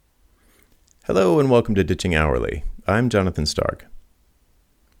Hello and welcome to Ditching Hourly. I'm Jonathan Stark.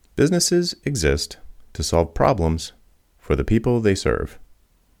 Businesses exist to solve problems for the people they serve.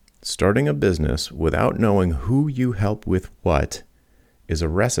 Starting a business without knowing who you help with what is a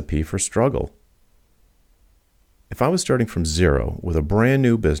recipe for struggle. If I was starting from zero with a brand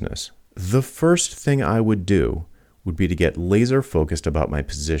new business, the first thing I would do would be to get laser focused about my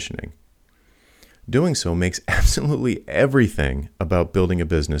positioning. Doing so makes absolutely everything about building a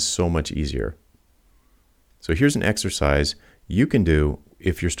business so much easier. So here's an exercise you can do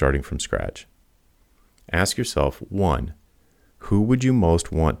if you're starting from scratch. Ask yourself, 1, who would you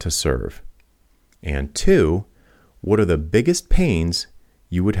most want to serve? And 2, what are the biggest pains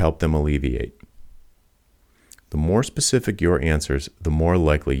you would help them alleviate? The more specific your answers, the more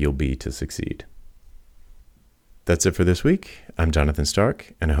likely you'll be to succeed. That's it for this week. I'm Jonathan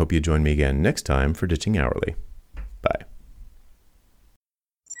Stark, and I hope you join me again next time for Ditching Hourly. Bye.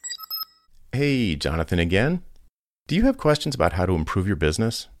 Hey, Jonathan again. Do you have questions about how to improve your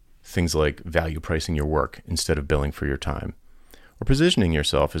business? Things like value pricing your work instead of billing for your time, or positioning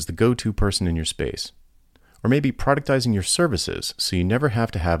yourself as the go-to person in your space, or maybe productizing your services so you never have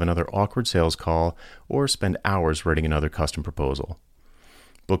to have another awkward sales call or spend hours writing another custom proposal.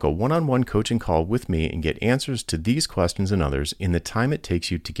 Book a one-on-one coaching call with me and get answers to these questions and others in the time it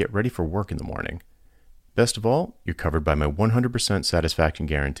takes you to get ready for work in the morning. Best of all, you're covered by my 100% satisfaction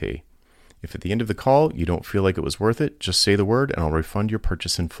guarantee. If at the end of the call you don't feel like it was worth it, just say the word and I'll refund your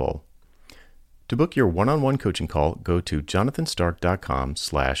purchase in full. To book your one-on-one coaching call, go to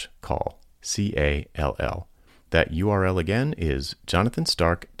jonathanstark.com/call, C-A-L-L. That URL again is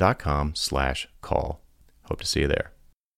jonathanstark.com/call. Hope to see you there.